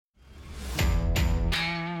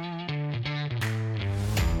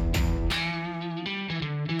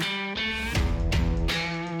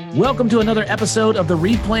Welcome to another episode of the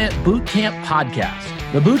Replant Bootcamp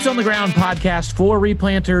Podcast, the Boots on the Ground podcast for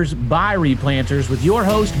replanters by replanters with your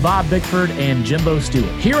host, Bob Bickford and Jimbo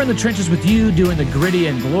Stewart. Here in the trenches with you doing the gritty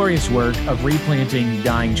and glorious work of replanting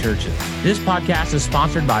dying churches. This podcast is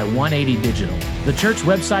sponsored by 180 Digital, the church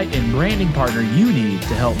website and branding partner you need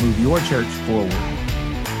to help move your church forward.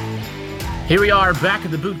 Here we are back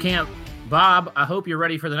at the boot camp. Bob, I hope you're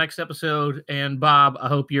ready for the next episode. And Bob, I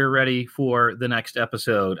hope you're ready for the next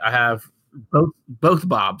episode. I have both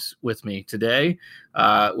Bobs with me today,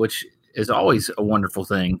 which is always a wonderful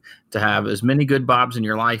thing to have as many good Bobs in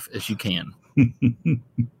your life as you can. I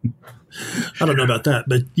don't know about that,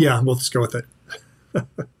 but yeah, we'll just go with it.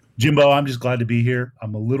 Jimbo, I'm just glad to be here.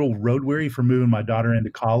 I'm a little road weary from moving my daughter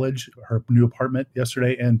into college, her new apartment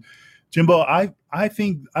yesterday. And Jimbo, I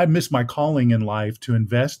think I missed my calling in life to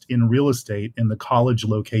invest in real estate in the college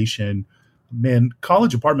location. Man,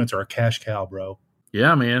 college apartments are a cash cow, bro.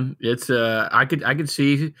 Yeah, man. It's I could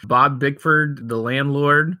see Bob Bickford, the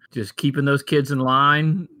landlord, just keeping those kids in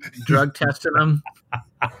line, drug testing them.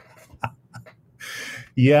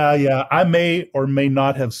 Yeah. I may or may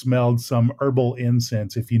not have smelled some herbal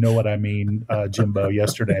incense, if you know what I mean, Jimbo,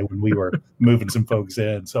 yesterday when we were moving some folks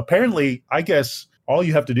in. So apparently, I guess all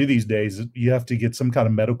you have to do these days is you have to get some kind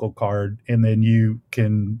of medical card, and then you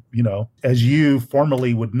can, as you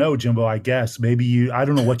formerly would know, Jimbo, I guess, maybe I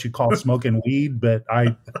don't know what you call smoking weed, but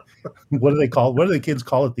what do the kids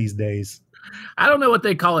call it these days? I don't know what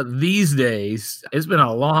they call it these days. It's been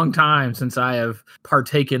a long time since I have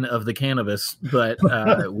partaken of the cannabis, but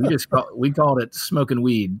we called it smoking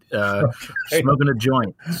weed, smoking a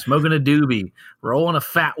joint, smoking a doobie, rolling a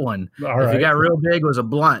fat one. If it got real big, it was a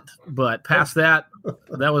blunt, but past that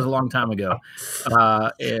was a long time ago.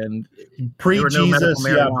 And pre-Jesus,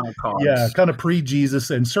 there were no marijuana cards. Kind of pre-Jesus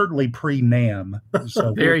and certainly pre-NAM.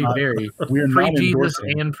 So very. We're not pre-Jesus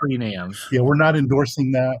endorsing. And pre-NAM. Yeah, we're not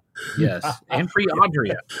endorsing that. Yes, and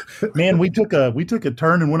pre-Audrey. Man, we took a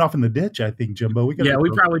turn and went off in the ditch, I think, Jimbo. We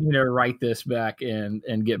probably need to write this back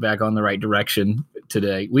and get back on the right direction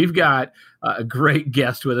today. We've got a great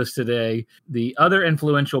guest with us today, the other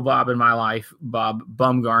influential Bob in my life, Bob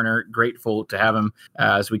Bumgarner. Grateful to have him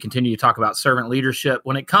as we continue to talk about servant leadership.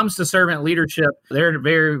 When it comes to servant leadership, there are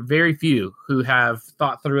very, very few who have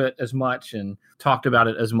thought through it as much and talked about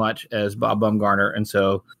it as much as Bob Bumgarner. And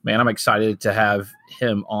so, man, I'm excited to have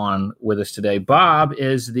him on with us today. Bob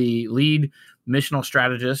is the lead missional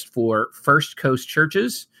strategist for First Coast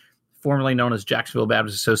Churches, formerly known as Jacksonville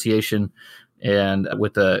Baptist Association, and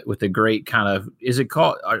with the great kind of, is it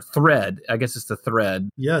called our thread? I guess it's the thread.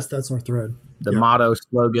 Yes, that's our thread. The motto,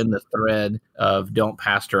 slogan, the thread of "Don't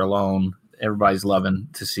Pastor Alone." Everybody's loving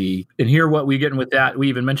to see and hear what we're getting with that. We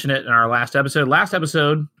even mentioned it in our last episode. Last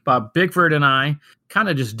episode, Bob Bickford and I kind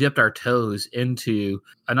of just dipped our toes into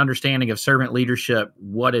an understanding of servant leadership,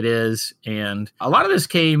 what it is. And a lot of this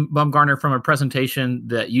came, Bumgarner, from a presentation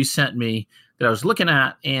that you sent me that I was looking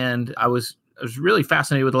at, and I was really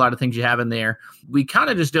fascinated with a lot of things you have in there. We kind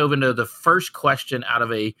of just dove into the first question out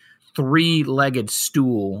of a three-legged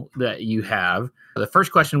stool that you have. The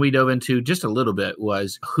first question we dove into just a little bit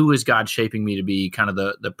was, who is God shaping me to be, kind of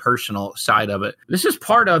the personal side of it. This is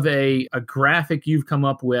part of a graphic you've come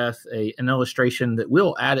up with, an illustration that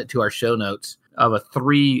we'll add it to our show notes of a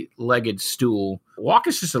three-legged stool. Walk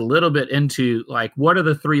us just a little bit into, like, what are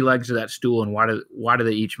the three legs of that stool and why do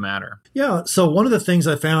they each matter? Yeah. So one of the things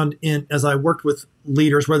I found as I worked with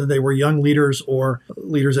leaders, whether they were young leaders or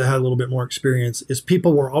leaders that had a little bit more experience, is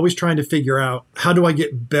people were always trying to figure out, how do I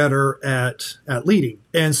get better at leading?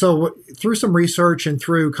 And so through some research and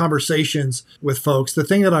through conversations with folks, the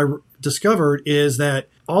thing that I discovered is that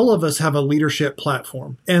all of us have a leadership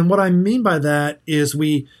platform. And what I mean by that is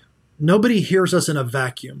nobody hears us in a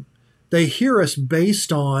vacuum. They hear us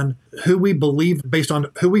based on who we believe, based on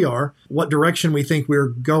who we are, what direction we think we're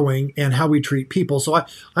going, and how we treat people. So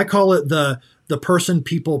I call it the person,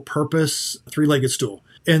 people, purpose, three-legged stool.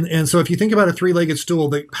 And so if you think about a three-legged stool,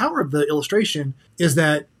 the power of the illustration is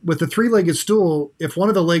that with the three-legged stool, if one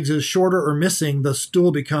of the legs is shorter or missing, the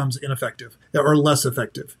stool becomes ineffective or less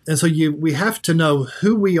effective. And so we have to know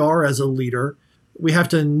who we are as a leader. We have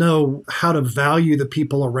to know how to value the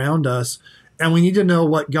people around us. And we need to know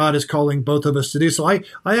what God is calling both of us to do. So I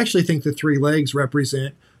actually think the three legs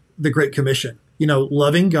represent the Great Commission.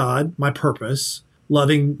 Loving God, my purpose,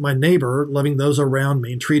 loving my neighbor, loving those around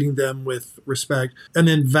me, and treating them with respect, and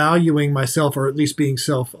then valuing myself, or at least being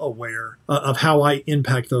self-aware of how I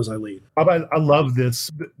impact those I lead. I love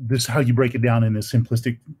this how you break it down in a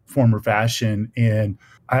simplistic form or fashion. And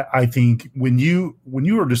I think when you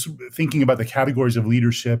were just thinking about the categories of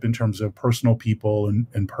leadership in terms of personal, people,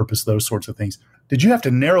 and purpose, those sorts of things, Did you have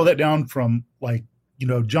to narrow that down from like,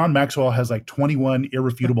 John Maxwell has like 21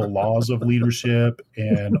 irrefutable laws of leadership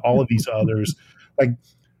and all of these others. Like,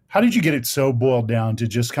 how did you get it so boiled down to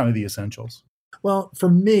just kind of the essentials? Well, for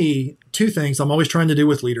me, two things I'm always trying to do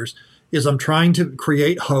with leaders is I'm trying to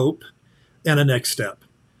create hope and a next step.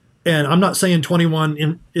 And I'm not saying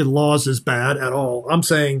 21 in laws is bad at all. I'm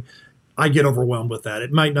saying I get overwhelmed with that.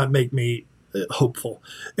 It might not make me hopeful.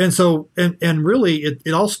 And so, and really,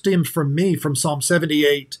 it all stems from me, from Psalm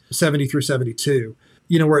 78, 70 through 72,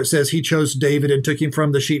 where it says, he chose David and took him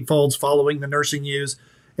from the sheepfolds following the nursing ewes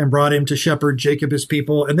and brought him to shepherd Jacob, his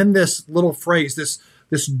people. And then this little phrase,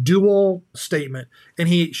 this dual statement, and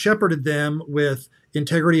he shepherded them with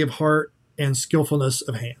integrity of heart and skillfulness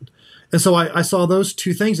of hand. And so I saw those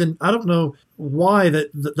two things, and I don't know why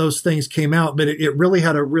those things came out, but it really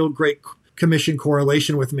had a real great commission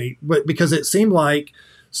correlation with me. But because it seemed like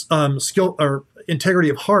skill or integrity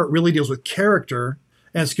of heart really deals with character,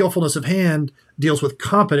 and skillfulness of hand deals with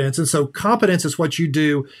competence. And so competence is what you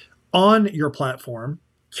do on your platform.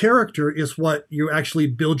 Character is what you actually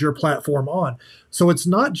build your platform on. So it's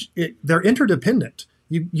not, they're interdependent.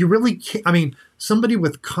 You really can't, somebody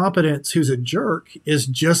with competence who's a jerk is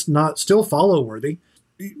just not still follow worthy.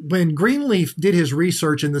 When Greenleaf did his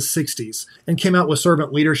research in the 60s and came out with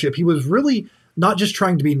servant leadership, he was really not just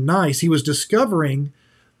trying to be nice. He was discovering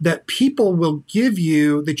that people will give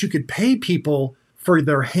you, that you could pay people for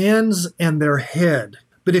their hands and their head.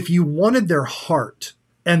 But if you wanted their heart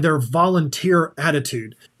and their volunteer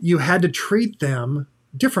attitude, you had to treat them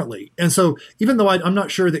differently. And so even though I'm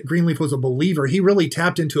not sure that Greenleaf was a believer, he really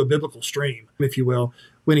tapped into a biblical stream, if you will,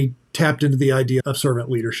 when he tapped into the idea of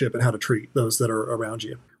servant leadership and how to treat those that are around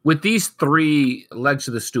you. With these three legs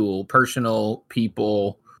of the stool, personal,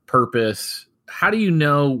 people, purpose, how do you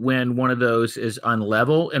know when one of those is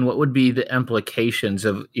unlevel, and what would be the implications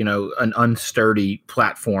of, an unsturdy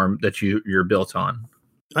platform that you're built on?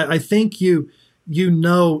 I think you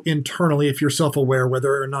know internally, if you're self-aware,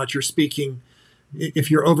 whether or not you're speaking, if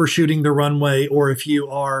you're overshooting the runway, or if you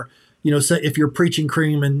are, say if you're preaching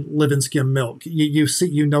cream and living skim milk, you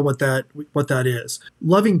see, what that is.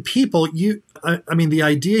 Loving people, the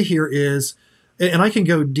idea here is, and I can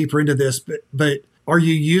go deeper into this, but are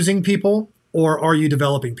you using people or are you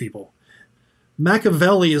developing people?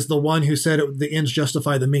 Machiavelli is the one who said the ends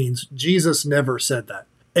justify the means. Jesus never said that.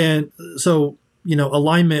 And so,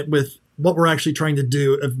 alignment with what we're actually trying to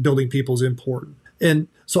do of building people is important. And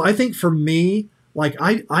so I think for me, like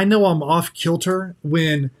I know I'm off kilter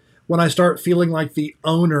when I start feeling like the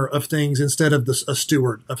owner of things instead of a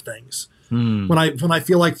steward of things. When I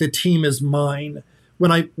feel like the team is mine,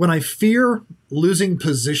 when I fear losing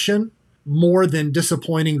position more than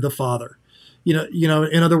disappointing the Father.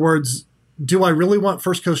 In other words, do I really want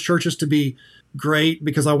First Coast churches to be great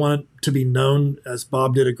because I want it to be known as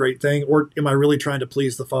Bob did a great thing, or am I really trying to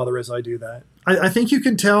please the Father as I do that? I think you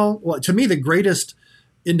can tell. Well, to me, the greatest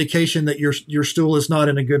indication that your stool is not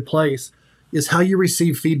in a good place is how you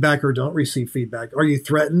receive feedback or don't receive feedback. Are you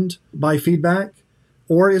threatened by feedback,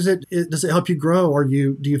 or does it help you grow?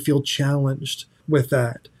 Do you feel challenged with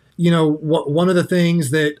that? One of the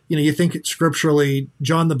things that you think scripturally,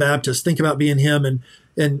 John the Baptist, think about being him and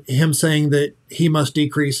him saying that he must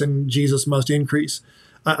decrease and Jesus must increase.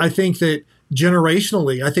 I think that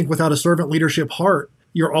generationally, without a servant leadership heart,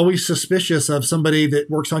 you're always suspicious of somebody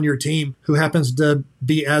that works on your team who happens to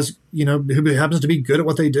be who happens to be good at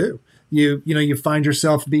what they do. You find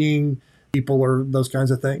yourself being people or those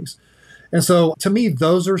kinds of things. And so to me,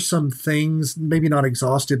 those are some things, maybe not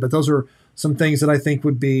exhaustive, but those are some things that I think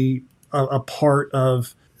would be a part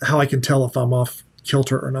of how I can tell if I'm off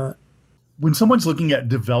kilter or not. When someone's looking at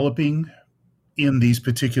developing in these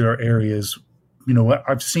particular areas,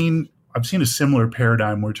 I've seen a similar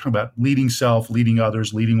paradigm where we're talking about leading self, leading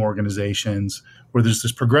others, leading organizations, where there's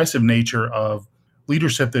this progressive nature of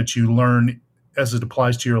leadership that you learn as it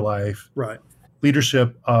applies to your life. Right.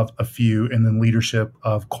 Leadership of a few, and then leadership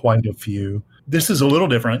of quite a few. This is a little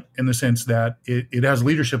different in the sense that it has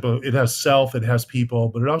leadership, it has self, it has people,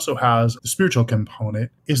 but it also has the spiritual component.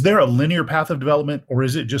 Is there a linear path of development, or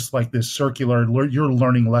is it just like this circular, you're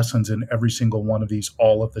learning lessons in every single one of these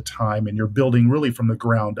all of the time, and you're building really from the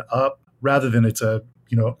ground up rather than it's a,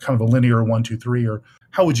 kind of a linear 1, 2, 3, or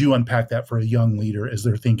how would you unpack that for a young leader as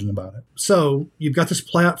they're thinking about it? So you've got this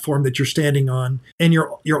platform that you're standing on, and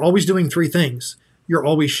you're always doing three things. You're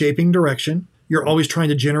always shaping direction, you're always trying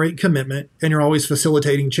to generate commitment, and you're always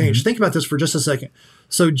facilitating change. Mm-hmm. Think about this for just a second.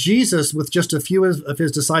 So Jesus, with just a few of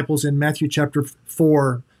his disciples in Matthew chapter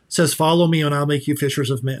 4, says, "Follow me and I'll make you fishers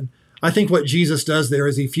of men." I think what Jesus does there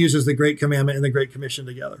is he fuses the Great Commandment and the Great Commission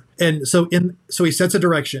together. And so he sets a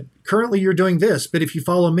direction. Currently, you're doing this, but if you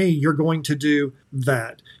follow me, you're going to do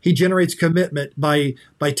that. He generates commitment by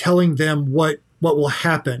telling them what will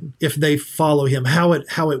happen if they follow him, how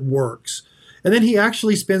it works. And then he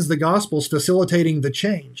actually spends the Gospels facilitating the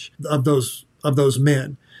change of those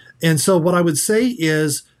men. And so what I would say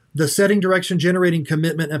is the setting direction, generating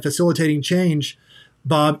commitment, and facilitating change,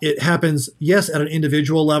 Bob, it happens, yes, at an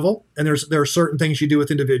individual level, and there are certain things you do with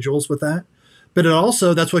individuals with that, but it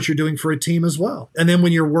also, that's what you're doing for a team as well. And then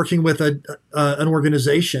when you're working with an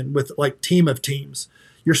organization with like team of teams,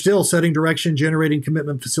 you're still setting direction, generating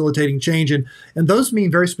commitment, facilitating change, and those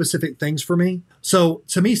mean very specific things for me. So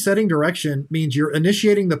to me, setting direction means you're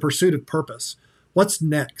initiating the pursuit of purpose. What's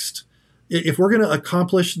next? If we're going to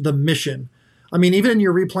accomplish the mission, I mean, even in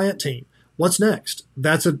your replant team, what's next?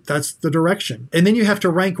 That's the direction. And then you have to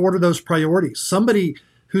rank order those priorities. Somebody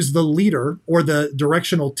who's the leader or the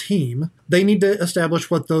directional team, they need to establish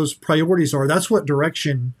what those priorities are. That's what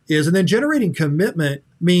direction is. And then generating commitment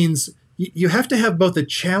means you have to have both a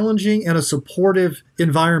challenging and a supportive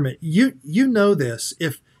environment. You know this.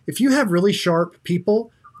 If you have really sharp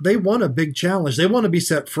people, they want a big challenge. They want to be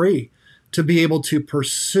set free to be able to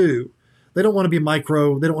pursue. They don't want to be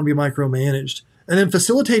micromanaged. And then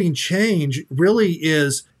facilitating change really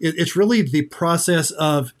it's really the process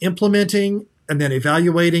of implementing and then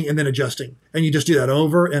evaluating and then adjusting. And you just do that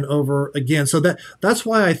over and over again. So that's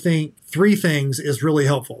why I think 3 things is really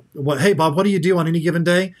helpful. Hey, Bob, what do you do on any given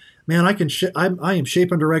day? Man, I am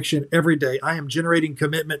shaping direction every day. I am generating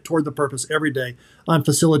commitment toward the purpose every day. I'm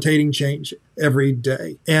facilitating change every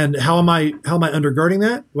day. And how am I undergirding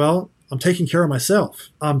that? Well, I'm taking care of myself.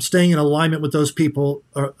 I'm staying in alignment with those people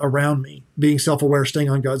around me, being self-aware, staying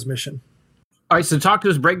on God's mission. All right, so talk to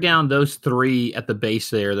us, break down those 3 at the base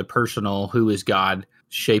there, the personal, who is God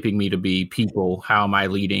shaping me to be, people, how am I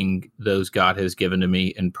leading those God has given to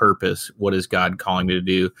me, and purpose, what is God calling me to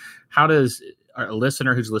do? How does a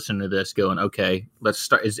listener who's listening to this going, okay, let's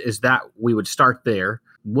start, is that, we would start there.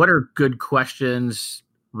 What are good questions,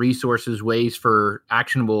 resources, ways for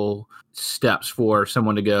actionable steps for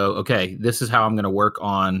someone to go, okay, this is how I'm going to work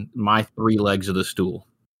on my 3 legs of the stool?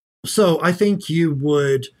 So I think you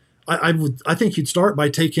would, I think you'd start by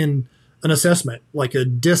taking an assessment, like a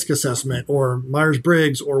DISC assessment or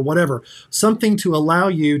Myers-Briggs or whatever, something to allow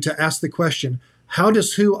you to ask the question, how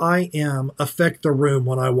does who I am affect the room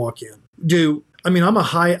when I walk in? I'm a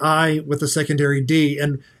high I with a secondary D,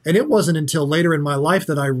 and it wasn't until later in my life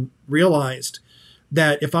that I realized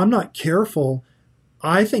that if I'm not careful,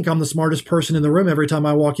 I think I'm the smartest person in the room every time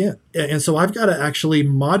I walk in. And so I've got to actually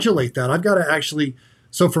modulate that.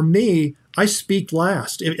 So for me, I speak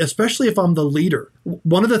last, especially if I'm the leader.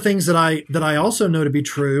 One of the things that I also know to be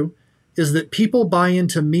true is that people buy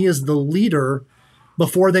into me as the leader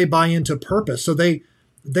before they buy into purpose. So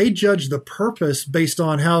they judge the purpose based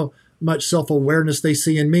on how much self-awareness they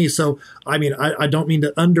see in me. So, I don't mean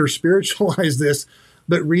to under-spiritualize this,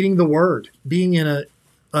 but reading the Word, being in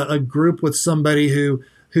a group with somebody who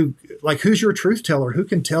who's your truth teller, who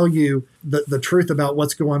can tell you the truth about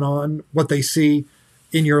what's going on, what they see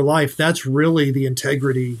in your life, that's really the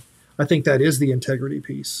integrity. I think that is the integrity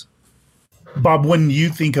piece. Bob, when you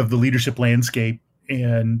think of the leadership landscape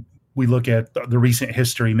and we look at the recent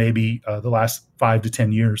history, maybe the last 5 to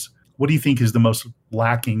 10 years, what do you think is the most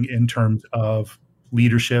lacking in terms of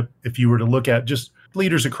leadership? If you were to look at just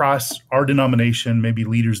leaders across our denomination, maybe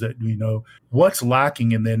leaders that we know, what's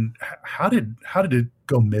lacking, and then how did it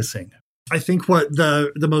go missing? I think what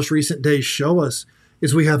the most recent days show us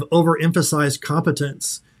is we have overemphasized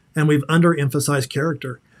competence and we've underemphasized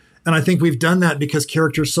character. And I think we've done that because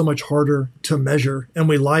character is so much harder to measure, and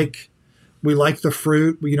we like the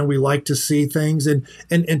fruit. We like to see things, and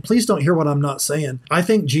please don't hear what I'm not saying. I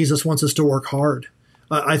think Jesus wants us to work hard.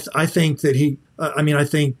 I think that I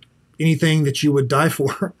think anything that you would die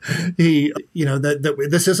for, that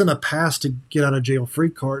this isn't a pass to get out of jail free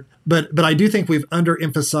card. But I do think we've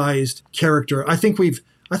underemphasized character. I think we've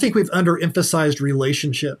underemphasized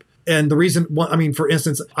relationship. And the reason, for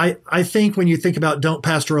instance, I think when you think about don't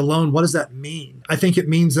pastor alone, what does that mean? I think it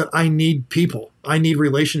means that I need people. I need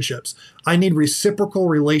relationships. I need reciprocal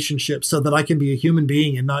relationships so that I can be a human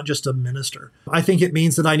being and not just a minister. I think it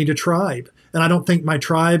means that I need a tribe. And I don't think my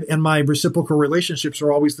tribe and my reciprocal relationships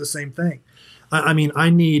are always the same thing. I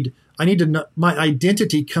need to know my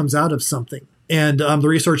identity comes out of something. And the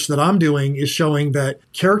research that I'm doing is showing that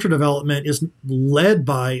character development is led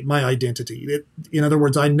by my identity. In other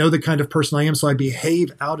words, I know the kind of person I am, so I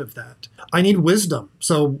behave out of that. I need wisdom.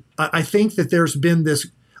 So I think that there's been this,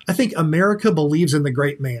 I think America believes in the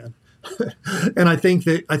great man, And I think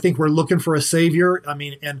we're looking for a savior. I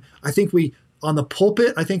mean, and I think on the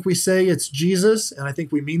pulpit, I think we say it's Jesus, and I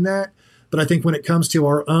think we mean that. But I think when it comes to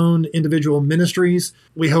our own individual ministries,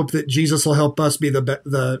 we hope that Jesus will help us be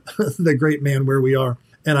the great man where we are.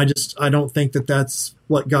 And I don't think that that's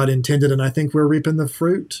what God intended. And I think we're reaping the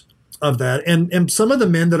fruit of that. And some of the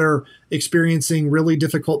men that are experiencing really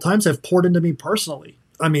difficult times have poured into me personally.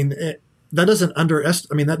 I mean, that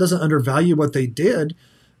doesn't undervalue what they did.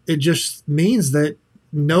 It just means that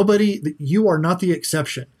you are not the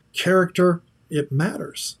exception. Character, it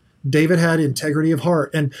matters. David had integrity of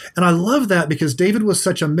heart. And I love that because David was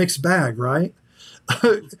such a mixed bag, right?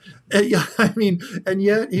 I mean, and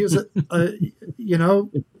yet he was,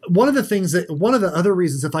 one of the other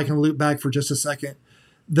reasons, if I can loop back for just a second,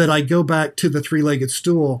 that I go back to the three-legged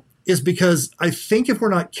stool is because I think if we're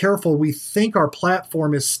not careful, we think our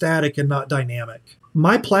platform is static and not dynamic.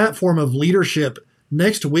 My platform of leadership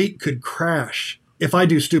next week could crash if I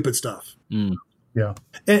do stupid stuff. Mm. Yeah.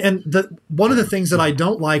 And one of the things that I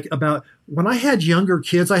don't like about when I had younger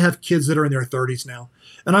kids, I have kids that are in their 30s now,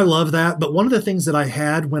 and I love that. But one of the things that I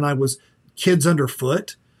had when I was kids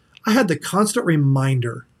underfoot, I had the constant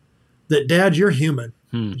reminder that, Dad, you're human.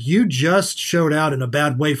 You just showed out in a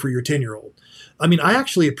bad way for your 10-year-old. I mean, I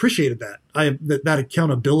actually appreciated that. That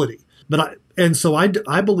accountability. So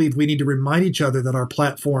I believe we need to remind each other that our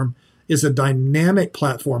platform is a dynamic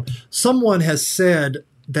platform. Someone has said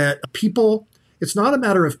that it's not a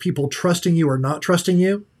matter of people trusting you or not trusting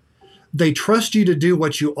you. They trust you to do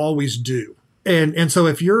what you always do. And so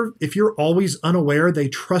if you're always unaware, they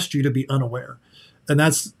trust you to be unaware. And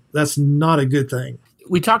that's not a good thing.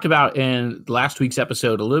 We talked about in last week's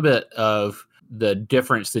episode a little bit of the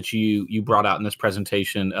difference that you brought out in this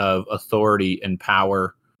presentation of authority and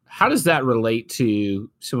power. How does that relate to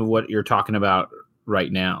some of what you're talking about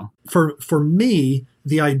right now? For me,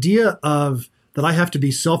 the idea of that I have to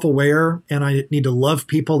be self-aware and I need to love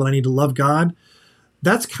people and I need to love God,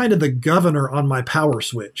 that's kind of the governor on my power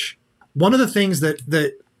switch. One of the things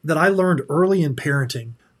that I learned early in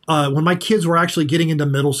parenting, when my kids were actually getting into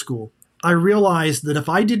middle school, I realized that if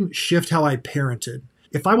I didn't shift how I parented,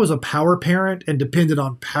 if I was a power parent and depended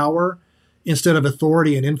on power instead of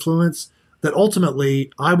authority and influence, that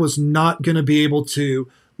ultimately I was not going to be able to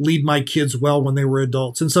lead my kids well when they were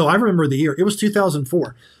adults. And so I remember the year, it was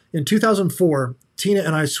 2004. In 2004, Tina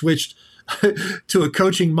and I switched to a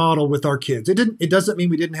coaching model with our kids. It doesn't mean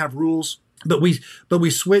we didn't have rules, but we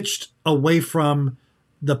switched away from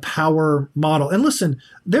the power model. And listen,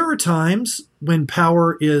 there are times when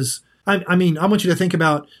power is, I mean, I want you to think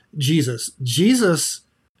about Jesus. Jesus,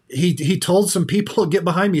 he told some people, "Get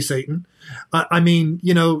behind me, Satan."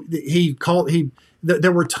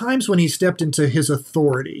 There were times when he stepped into his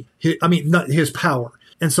authority. Not his power.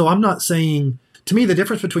 And so I'm not saying, to me, the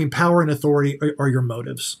difference between power and authority are your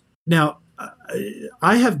motives. Now,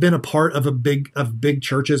 I have been a part of big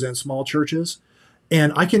churches and small churches,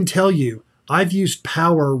 and I can tell you, I've used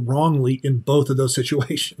power wrongly in both of those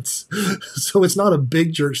situations. So it's not a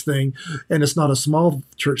big church thing, and it's not a small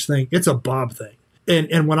church thing. It's a Bob thing.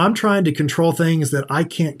 And when I'm trying to control things that I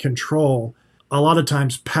can't control, a lot of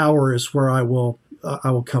times power is where I will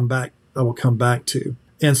come back to.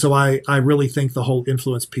 And so I really think the whole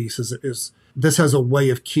influence piece is this has a way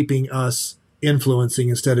of keeping us influencing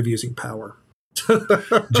instead of using power.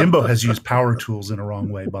 Jimbo has used power tools in a wrong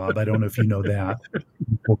way, Bob. I don't know if you know that.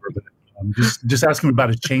 Just ask him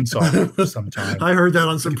about a chainsaw sometime. I heard that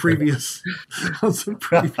on some previous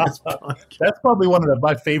podcasts. That's probably one of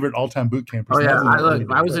my favorite all-time boot campers. Oh yeah,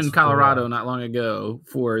 I was in Colorado not long ago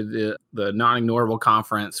for the non-ignorable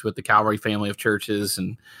conference with the Calvary family of churches,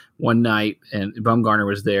 and one night, and Bumgarner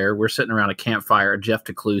was there. We're sitting around a campfire at Jeff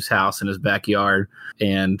DeClue's house in his backyard,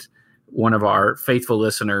 and one of our faithful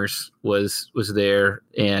listeners was there,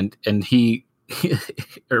 and he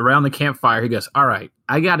around the campfire, he goes, "All right,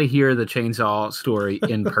 I got to hear the chainsaw story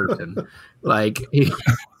in person." Like he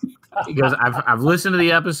goes, I've listened to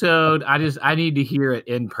the episode. I need to hear it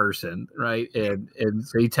in person, right? And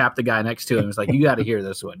so he tapped the guy next to him. He's like, "You got to hear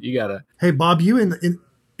this one. You got to." Hey, Bob, you in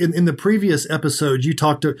the previous episode,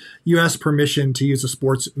 you asked permission to use a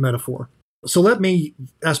sports metaphor. So let me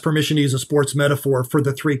ask permission to use a sports metaphor for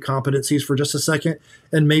the 3 competencies for just a second,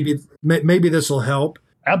 and maybe this will help.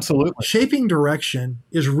 Absolutely. Shaping direction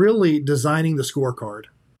is really designing the scorecard.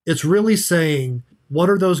 It's really saying,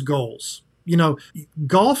 what are those goals?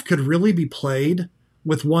 Golf could really be played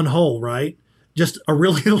with one hole, right? Just a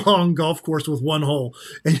really long golf course with one hole,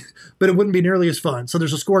 but it wouldn't be nearly as fun. So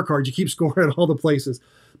there's a scorecard. You keep scoring at all the places.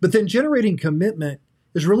 But then generating commitment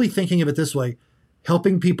is really thinking of it this way,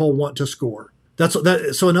 helping people want to score.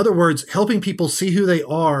 So in other words, helping people see who they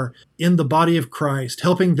are in the body of Christ,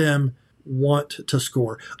 helping them want to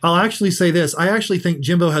score. I'll actually say this. I actually think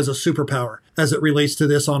Jimbo has a superpower as it relates to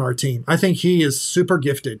this on our team. I think he is super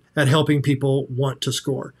gifted at helping people want to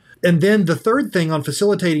score. And then the third thing on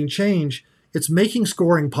facilitating change, it's making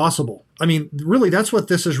scoring possible. I mean, really, that's what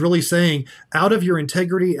this is really saying. Out of your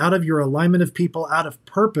integrity, out of your alignment of people, out of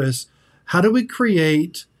purpose, how do we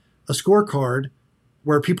create a scorecard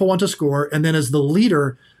where people want to score? And then as the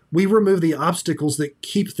leader, we remove the obstacles that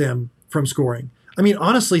keep them from scoring. I mean,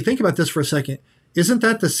 honestly, think about this for a second. Isn't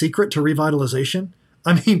that the secret to revitalization?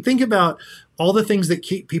 I mean, think about all the things that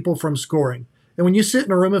keep people from scoring. And when you sit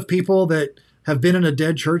in a room of people that have been in a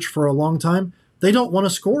dead church for a long time, they don't want to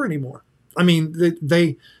score anymore. I mean,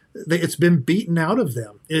 they it's been beaten out of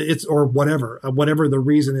them. It's or whatever the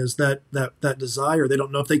reason is that desire. They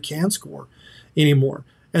don't know if they can score anymore.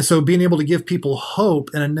 And so being able to give people hope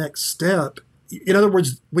and a next step. In other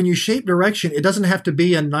words, when you shape direction, it doesn't have to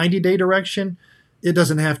be a 90-day direction. It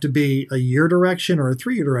doesn't have to be a year direction or a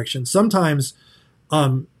 3-year direction. Sometimes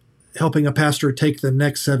helping a pastor take the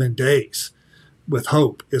next 7 days with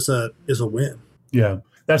hope is a win. Yeah,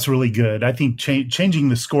 that's really good. I think changing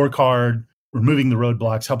the scorecard, removing the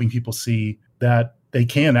roadblocks, helping people see that they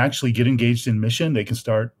can actually get engaged in mission. They can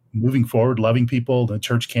start moving forward, loving people. The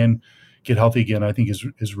church can get healthy again, I think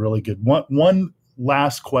is really good. One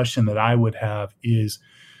last question that I would have is,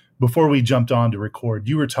 before we jumped on to record,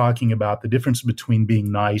 you were talking about the difference between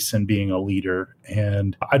being nice and being a leader.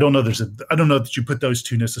 And I don't know that you put those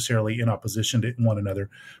two necessarily in opposition to one another,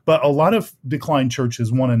 but a lot of declined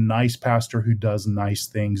churches want a nice pastor who does nice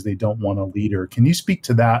things. They don't want a leader. Can you speak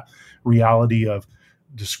to that reality of,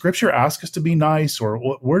 does Scripture ask us to be nice, or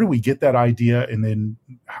where do we get that idea? And then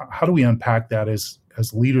how do we unpack that as a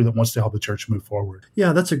leader that wants to help the church move forward?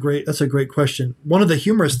 Yeah, that's a great question. One of the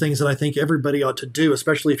humorous things that I think everybody ought to do,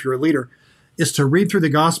 especially if you're a leader, is to read through the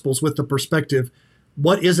Gospels with the perspective,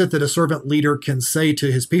 what is it that a servant leader can say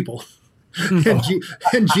to his people?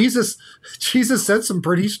 And Jesus said some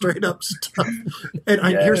pretty straight up stuff. And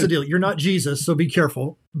here's the deal. You're not Jesus, so be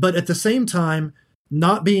careful. But at the same time,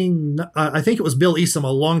 not being, I think it was Bill Eastham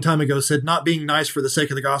a long time ago said, not being nice for the sake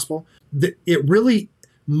of the gospel. It really,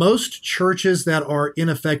 most churches that are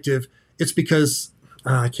ineffective, it's because,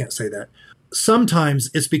 I can't say that. Sometimes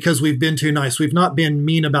it's because we've been too nice. We've not been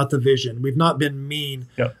mean about the vision. We've not been mean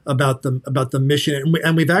about the mission.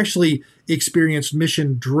 And we've actually experienced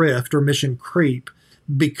mission drift or mission creep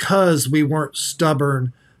because we weren't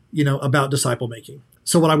stubborn, about disciple making.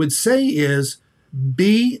 So what I would say is,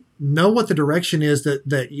 know what the direction is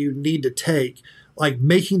that you need to take, like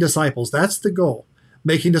making disciples. That's the goal.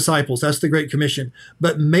 Making disciples, that's the Great Commission.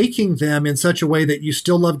 But making them in such a way that you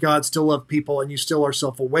still love God, still love people, and you still are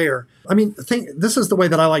self-aware. I mean, this is the way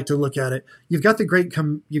that I like to look at it. You've got the Great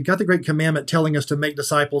Commandment telling us to make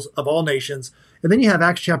disciples of all nations, and then you have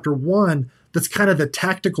Acts chapter 1. That's kind of the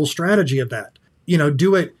tactical strategy of that.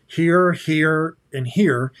 Do it here, here, and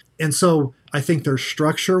here. And so I think there's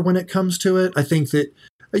structure when it comes to it. I think that,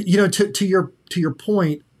 to your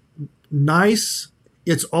point, nice.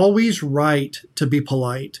 It's always right to be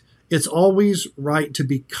polite. It's always right to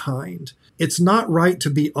be kind. It's not right to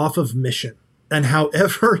be off of mission. And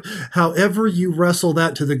however you wrestle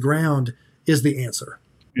that to the ground is the answer.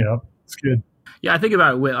 Yeah, it's good. Yeah, I think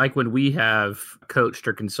about it like when we have coached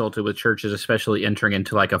or consulted with churches, especially entering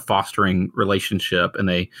into like a fostering relationship, and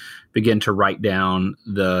they begin to write down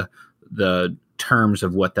the terms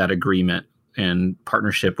of what that agreement and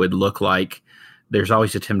partnership would look like. There's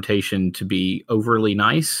always a temptation to be overly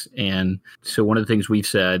nice. And so one of the things we've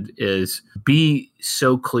said is be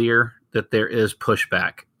so clear that there is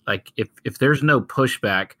pushback. Like if there's no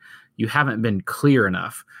pushback, you haven't been clear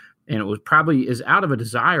enough. And it was probably is out of a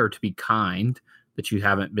desire to be kind that you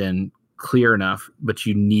haven't been clear enough, but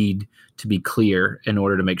you need to be clear in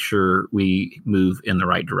order to make sure we move in the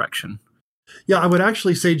right direction. Yeah, I would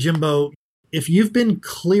actually say, Jimbo, if you've been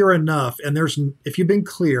clear enough and there's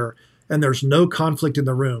no conflict in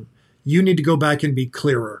the room, you need to go back and be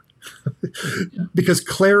clearer. Because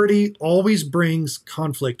clarity always brings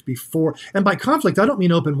conflict before. And by conflict, I don't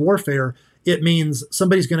mean open warfare. It means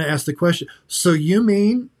somebody's going to ask the question, so you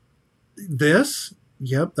mean this?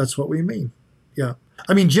 Yep, that's what we mean. Yeah.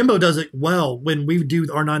 I mean, Jimbo does it well when we do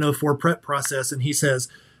our 904 prep process, and he says,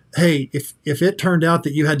 hey, if it turned out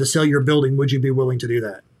that you had to sell your building, would you be willing to do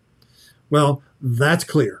that? Well, that's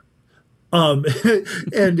clear. And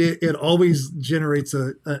it always generates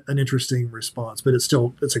an interesting response, but it's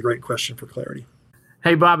a great question for clarity.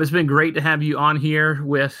 Hey, Bob, it's been great to have you on here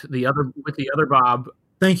with the other Bob.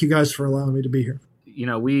 Thank you guys for allowing me to be here.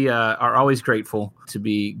 we are always grateful to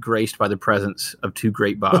be graced by the presence of two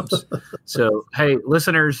great Bobs. So, hey,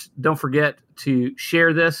 listeners, don't forget to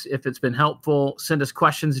share this if it's been helpful. Send us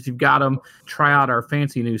questions if you've got them. Try out our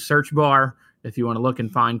fancy new search bar if you want to look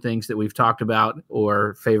and find things that we've talked about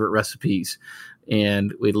or favorite recipes.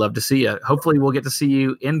 And we'd love to see you. Hopefully we'll get to see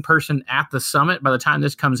you in person at the summit. By the time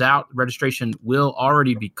this comes out, registration will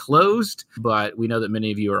already be closed, but we know that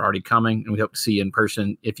many of you are already coming, and we hope to see you in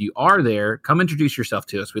person. If you are there, come introduce yourself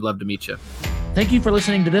to us. We'd love to meet you. Thank you for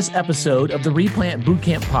listening to this episode of the Replant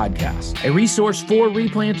Bootcamp Podcast, a resource for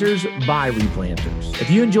replanters by replanters. If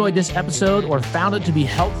you enjoyed this episode or found it to be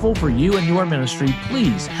helpful for you and your ministry,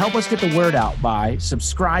 please help us get the word out by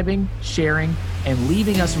subscribing, sharing, and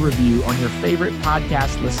leaving us a review on your favorite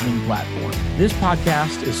podcast listening platform. This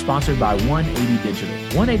podcast is sponsored by 180 Digital.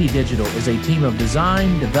 180 Digital is a team of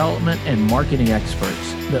design, development, and marketing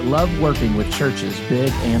experts that love working with churches big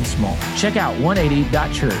and small. Check out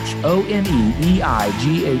 180.church,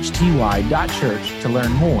 ONEEIGHTY.church to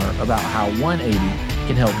learn more about how 180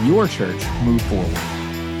 can help your church move forward.